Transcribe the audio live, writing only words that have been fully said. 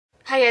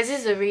Hi guys, this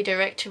is a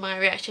redirect to my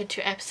reaction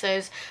to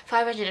episodes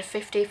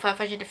 550,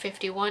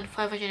 551,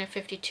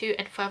 552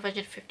 and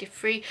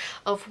 553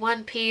 of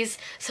One Piece.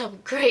 Some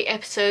great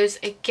episodes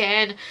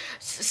again.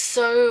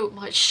 So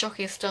much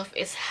shocking stuff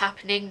is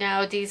happening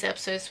now. These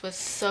episodes were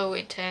so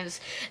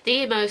intense.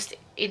 The most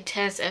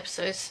intense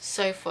episodes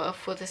so far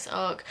for this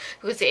arc,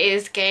 because it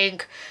is getting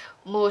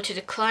more to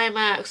the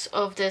climax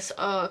of this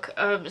arc.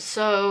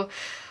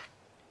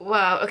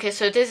 Wow, okay,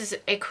 so this is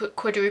a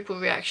quadruple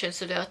reaction.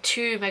 So there are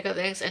two mega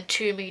links and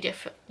two media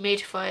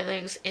file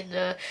links in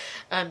the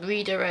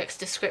redirects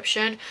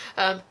description.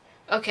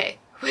 Okay,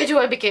 where do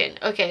I begin?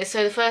 Okay,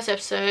 so the first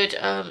episode,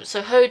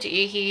 so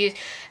Hody, he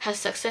has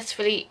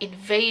successfully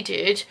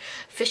invaded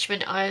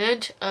Fishman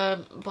Island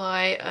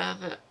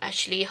by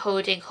actually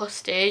holding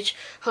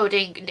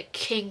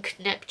King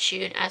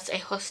Neptune as a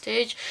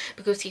hostage,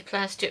 because he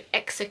plans to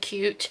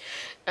execute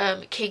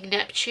King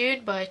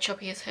Neptune by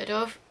chopping his head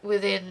off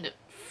within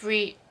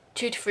 2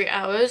 to 3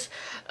 hours.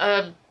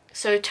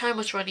 So time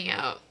was running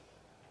out.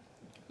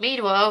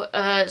 Meanwhile,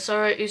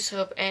 Zoro,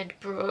 Usopp and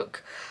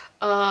Brook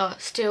are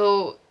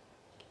still,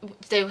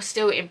 they were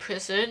still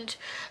imprisoned.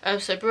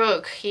 So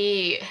Brook,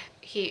 I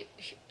mean,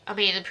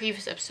 in the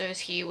previous episodes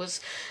he was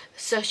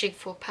searching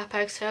for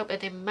Papag's help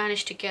and they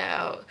managed to get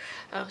out,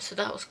 so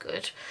that was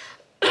good.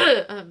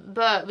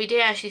 But we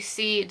didn't actually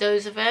see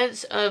those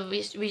events.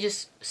 We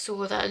just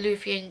saw that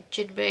Luffy and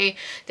Jinbe,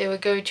 they were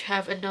going to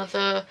have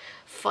another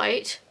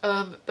fight,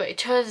 but it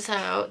turns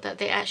out that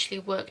they actually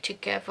worked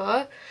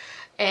together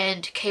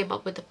and came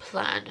up with a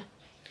plan.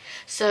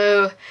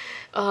 So,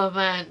 oh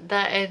man,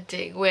 that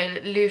ending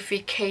when Luffy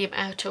came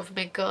out of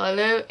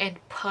Megalo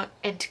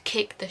and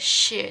kicked the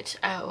shit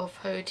out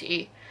of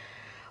Hody.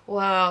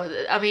 Wow,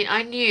 I mean,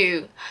 I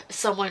knew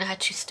someone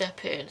had to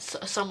step in.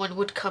 Someone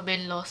would come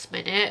in last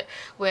minute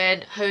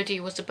when Hody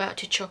was about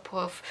to chop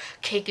off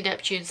King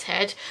Neptune's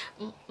head.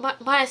 Might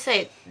I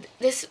say,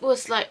 these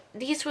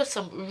were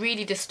some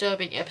really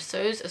disturbing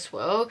episodes as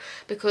well,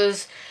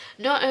 because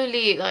not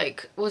only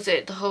like was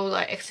it the whole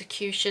like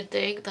execution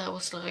thing that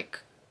was like,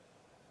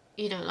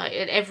 you know, like,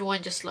 and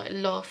everyone just like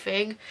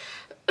laughing.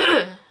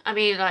 I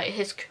mean, like,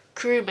 his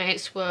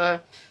crewmates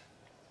were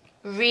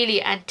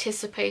really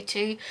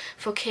anticipating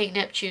for King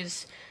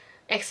Neptune's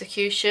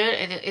execution,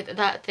 and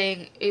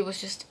it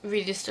was just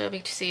really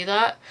disturbing to see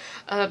that.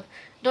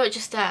 Not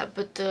just that,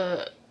 but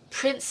the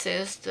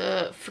princes,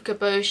 the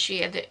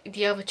Fukaboshi and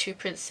the other two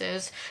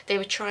princes, they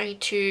were trying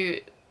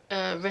to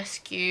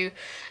rescue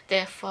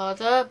their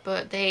father,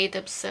 but they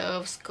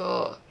themselves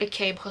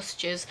became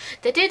hostages.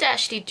 They did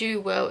actually do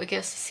well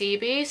against the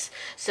Seabees,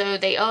 so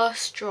they are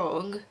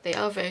strong. They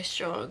are very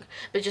strong,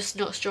 but just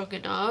not strong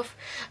enough.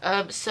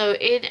 So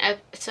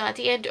at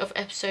the end of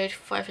episode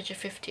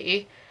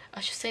 550,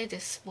 I should say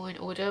this more in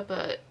order,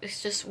 but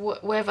it's just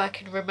wherever I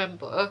can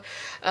remember.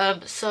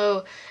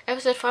 So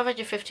episode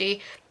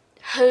 550,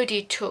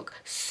 Hody took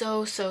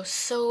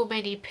so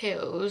many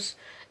pills,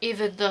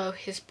 even though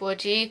his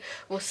body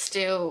was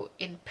still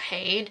in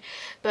pain,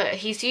 but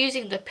he's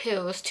using the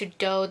pills to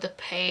dull the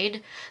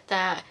pain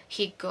that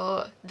he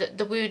got,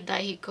 the wound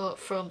that he got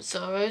from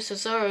Zoro. So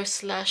Zoro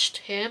slashed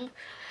him.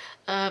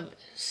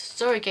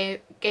 Zoro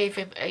gave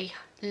him a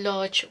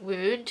large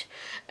wound.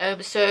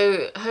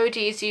 So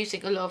Hody is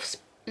using a lot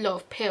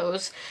of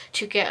pills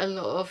to get a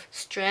lot of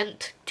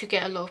strength, to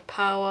get a lot of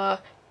power,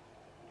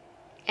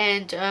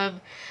 and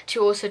to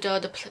also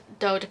dull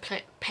the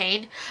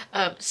pain.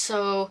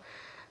 So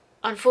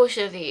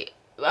unfortunately,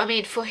 I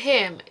mean, for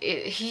him,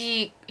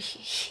 he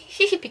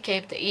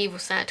became the evil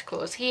Santa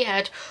Claus. He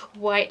had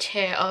white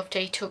hair after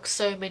he took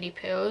so many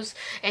pills,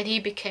 and he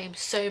became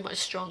so much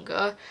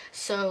stronger,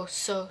 so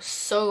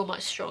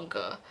much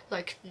stronger,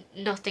 like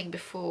nothing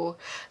before.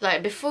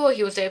 Like before,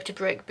 he was able to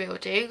break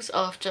buildings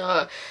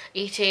after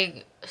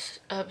eating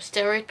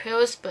steroid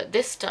pills, but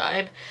this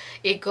time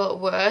it got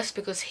worse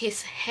because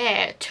his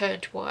hair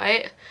turned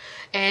white,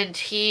 and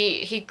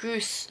he grew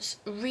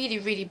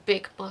really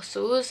big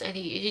muscles, and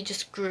he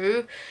just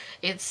grew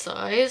in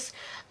size.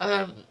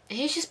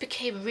 He just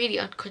became really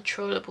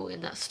uncontrollable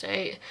in that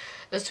state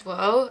as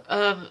well.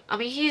 I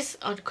mean, he's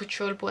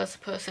uncontrollable as a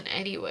person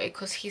anyway,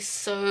 because he's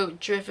so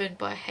driven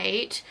by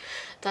hate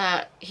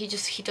that he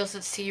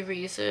doesn't see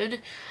reason.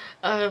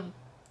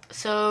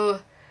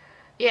 So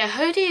yeah,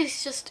 Hody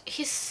is just,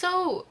 he's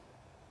so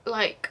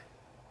like,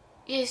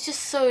 yeah, he's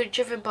just so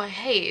driven by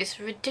hate. It's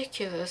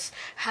ridiculous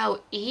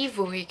how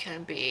evil he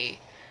can be.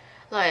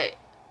 Like,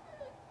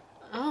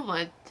 oh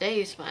my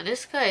days, man,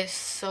 this guy is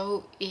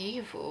so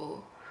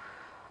evil.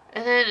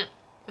 And then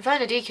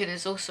Vander Decken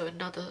is also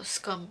another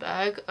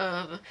scumbag.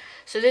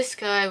 So this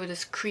guy with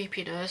his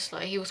creepiness,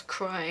 like, he was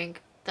crying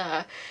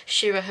that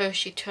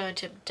Shirahoshi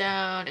turned him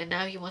down, and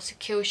now he wants to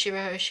kill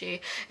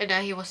Shirahoshi, and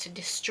now he wants to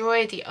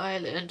destroy the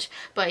island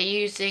by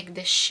using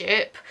this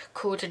ship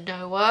called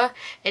Noah.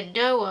 And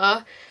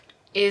Noah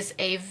is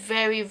a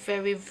very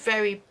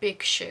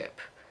big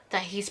ship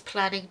that he's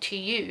planning to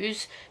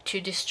use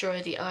to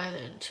destroy the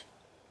island.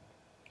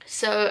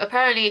 So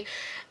apparently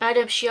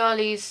Madame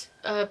Shiali's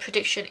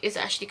prediction is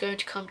actually going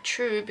to come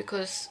true,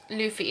 because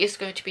Luffy is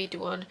going to be the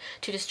one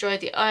to destroy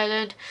the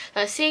island.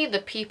 Like, seeing the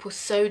people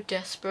so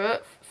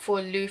desperate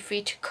for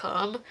Luffy to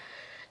come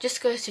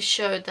just goes to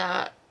show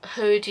that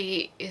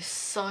Hody is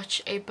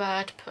such a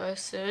bad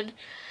person,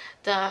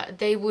 that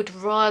they would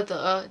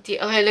rather the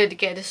island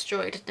get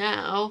destroyed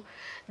now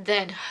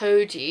than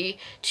Hody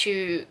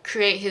to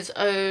create his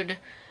own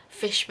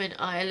Fishman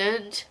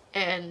Island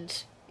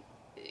and,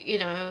 you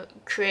know,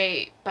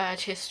 create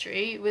bad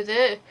history with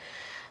it,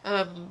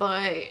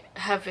 by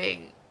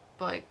having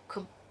by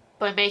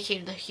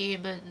making the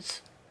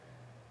humans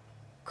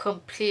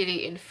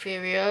completely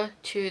inferior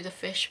to the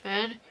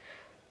fishmen.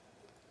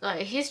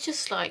 Like, he's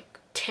just like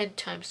 10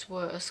 times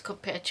worse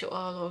compared to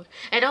Arlong.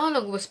 And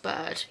Arlong was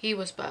bad, he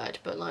was bad,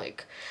 but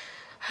like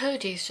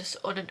Hody's just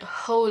on a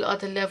whole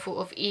other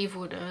level of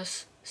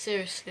evilness.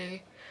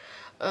 Seriously.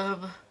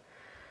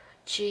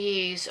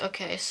 Jeez.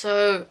 Okay,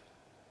 so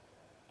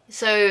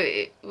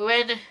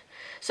when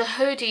so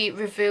Hody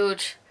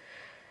revealed,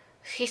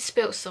 he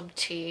spilled some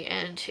tea,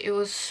 and it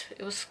was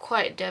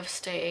quite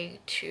devastating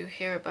to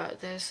hear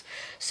about this.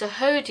 So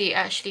Hody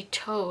actually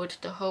told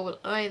the whole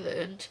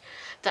island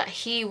that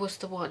he was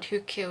the one who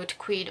killed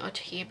Queen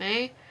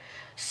Otohime.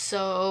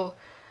 So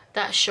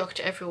that shocked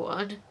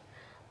everyone.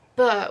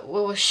 But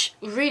what was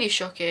really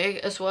shocking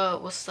as well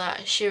was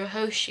that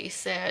Shirahoshi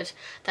said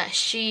that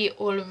she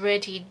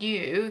already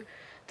knew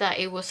that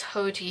it was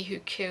Hody who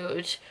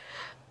killed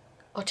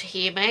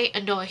Otohime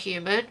and not a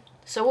human.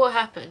 So what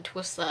happened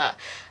was that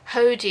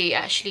Hody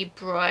actually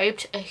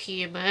bribed a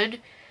human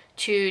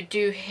to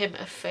do him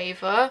a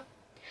favor.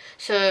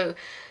 So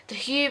the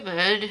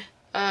human,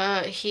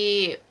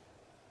 he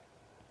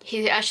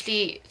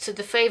actually, so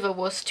the favor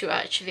was to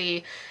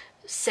actually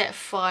set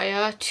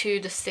fire to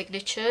the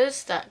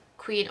signatures that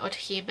Queen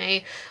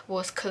Otohime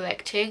was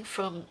collecting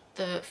from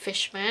the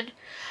fishmen.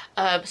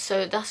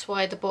 So that's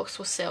why the box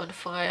was set on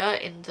fire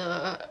in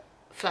the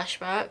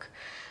flashback.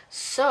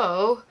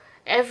 So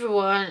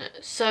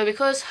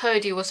because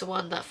Hody was the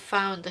one that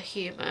found the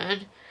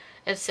human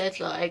and said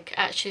like,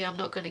 actually I'm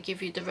not going to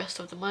give you the rest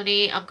of the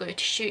money, I'm going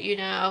to shoot you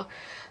now,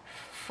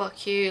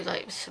 fuck you,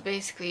 like, so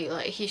basically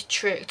like he's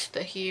tricked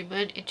the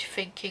human into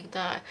thinking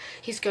that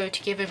he's going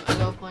to give him a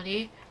lot of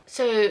money.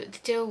 So the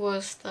deal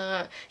was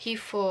that he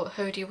thought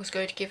Hody was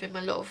going to give him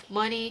a lot of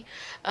money,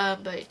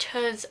 but it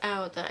turns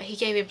out that he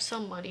gave him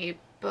some money,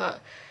 but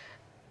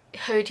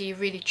Hody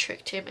really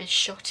tricked him and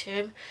shot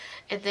him,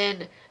 and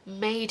then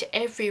made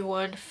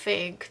everyone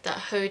think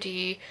that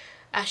Hody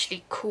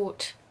actually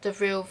caught the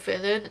real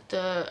villain,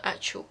 the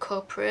actual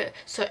culprit.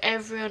 So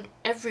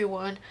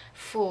everyone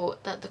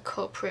thought that the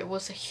culprit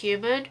was a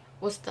human,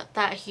 was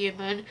that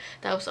human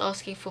that was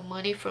asking for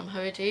money from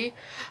Hody.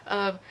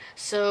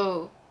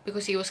 So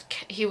because he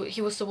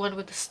was the one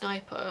with the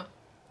sniper.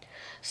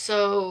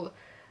 So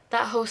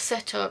that whole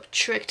setup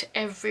tricked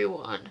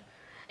everyone,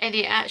 and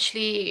it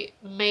actually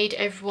made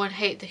everyone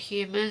hate the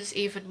humans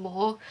even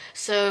more.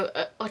 So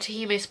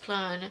Otohime's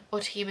plan,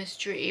 Otohime's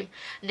dream,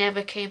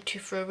 never came to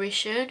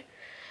fruition.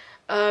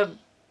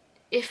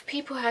 If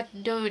people had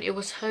known it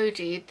was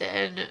Hody,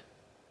 then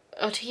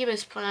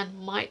Otohime's plan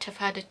might have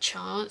had a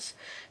chance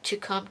to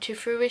come to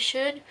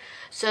fruition.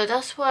 So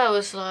that's why I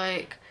was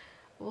like,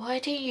 why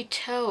didn't you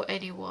tell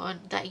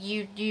anyone that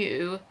you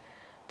knew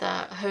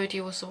that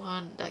Hody was the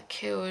one that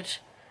killed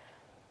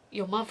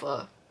your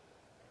mother?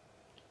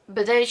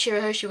 But then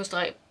Shirahoshi was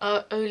like,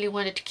 I only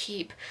wanted to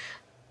keep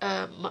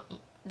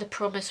the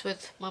promise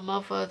with my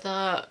mother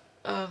that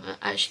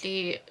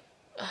actually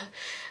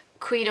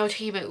Queen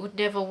Otohime would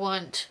never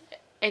want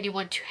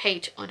anyone to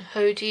hate on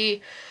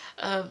Hody,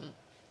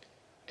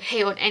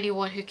 hate on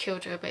anyone who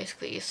killed her,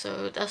 basically.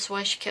 So that's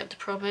why she kept the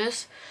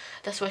promise.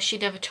 That's why she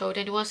never told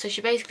anyone. So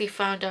she basically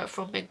found out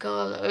from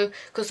Megalo,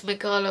 because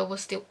Megalo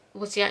was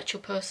the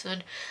actual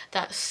person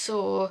that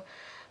saw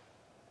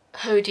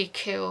Hody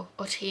kill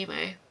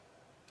Otohime.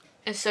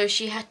 And so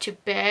she had to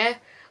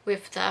bear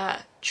with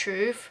that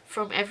truth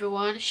from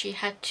everyone. She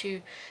had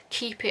to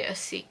keep it a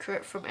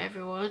secret from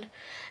everyone,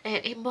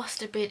 and it must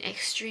have been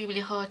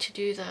extremely hard to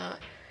do that,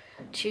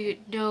 to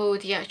know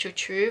the actual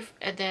truth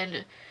and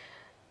then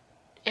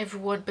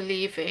everyone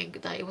believing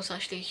that it was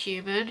actually a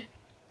human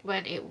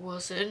when it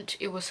wasn't.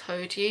 It was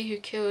Hody who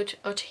killed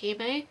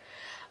Otohime.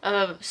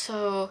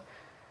 So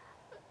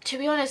to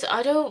be honest,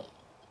 I don't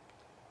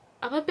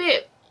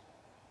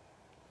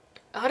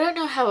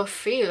know how I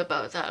feel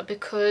about that,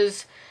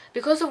 because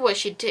of what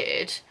she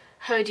did,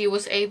 Hody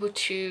was able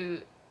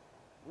to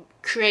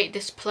create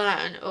this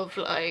plan of,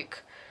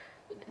 like,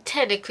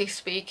 technically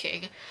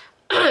speaking,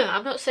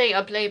 I'm not saying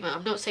I blame her,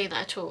 I'm not saying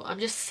that at all, I'm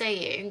just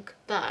saying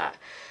that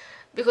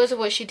because of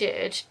what she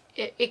did,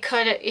 it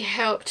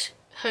helped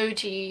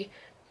Hody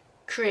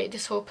create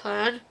this whole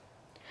plan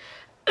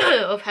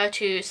of how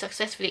to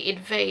successfully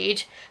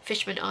invade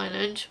Fishman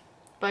Island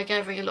by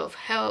gathering a lot of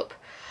help,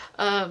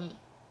 and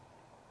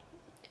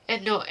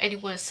not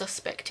anyone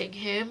suspecting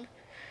him,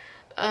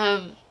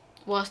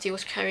 whilst he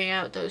was carrying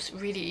out those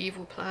really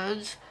evil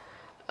plans.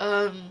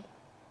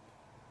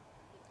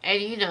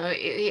 and you know,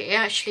 it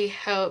actually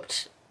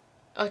helped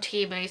our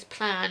teammates'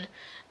 plan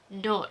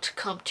not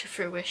come to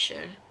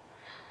fruition.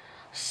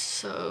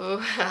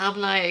 So I'm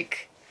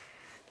like,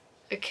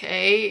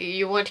 okay,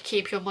 you want to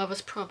keep your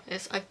mother's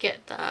promise, I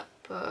get that,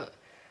 but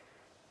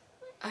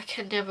I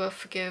can never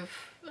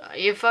forgive.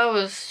 If I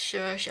was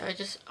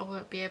Shirahoshi, I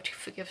won't be able to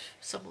forgive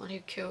someone who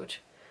killed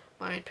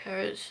my own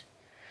parents.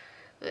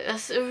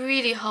 That's a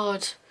really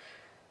hard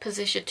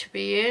position to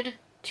be in,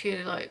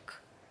 to like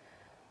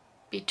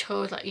be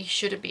told that you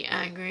shouldn't be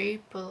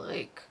angry, but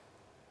like,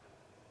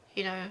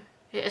 you know,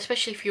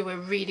 especially if you were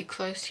really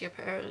close to your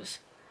parents.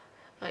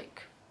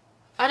 Like,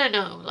 I don't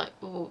know, like,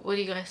 what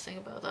do you guys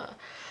think about that?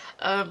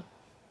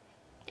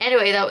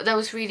 Anyway, that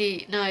was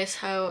really nice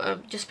how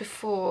just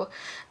before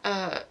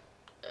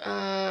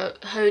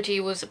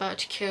Hody was about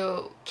to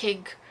kill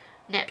King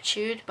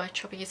Neptune by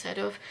chopping his head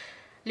off,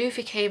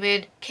 Luffy came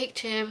in, kicked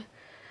him,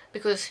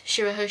 because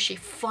Shirahoshi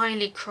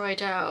finally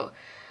cried out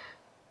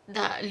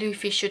that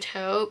Luffy should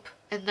help,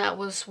 and that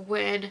was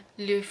when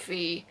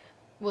Luffy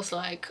was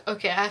like,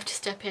 okay, I have to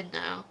step in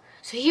now.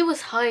 So he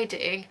was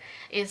hiding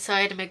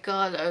inside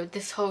Megalo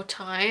this whole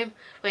time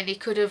when he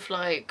could have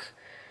like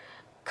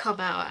come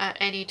out at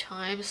any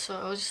time. So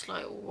I was just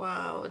like,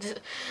 wow,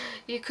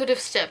 you could have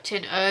stepped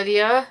in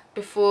earlier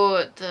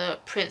before the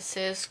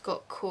princess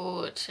got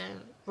caught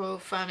and royal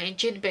family and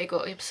Jinbe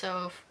got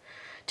himself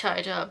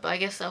tied up. But I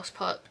guess that was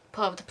part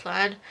of the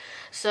plan.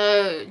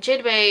 So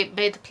Jinbe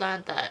made the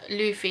plan that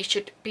Luffy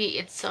should be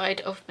inside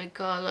of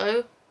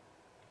Megalo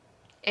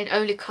and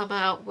only come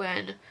out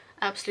when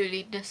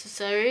absolutely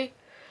necessary.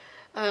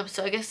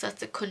 So I guess that's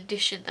the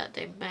condition that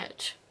they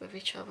met with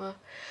each other.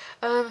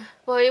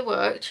 Well, it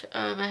worked,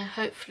 and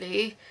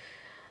hopefully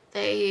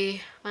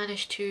they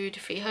managed to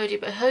defeat Hody.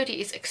 But Hody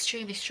is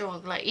extremely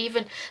strong. Like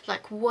even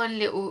like one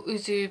little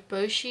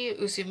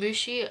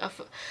Uzumushi,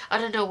 I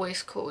don't know what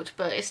it's called,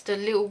 but it's the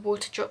little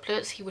water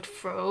droplets he would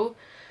throw.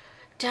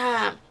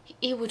 Damn,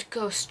 he would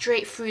go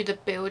straight through the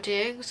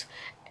buildings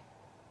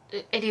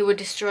and he would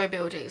destroy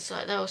buildings.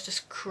 Like that was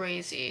just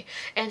crazy.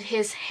 And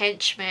his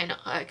henchmen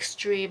are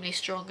extremely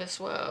strong as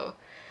well.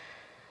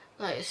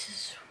 Like it's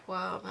just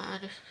wow,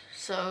 man.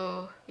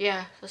 So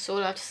yeah, that's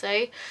all I have to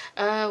say.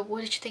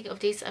 What did you think of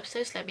these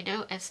episodes? Let me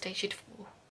know and stay tuned for more.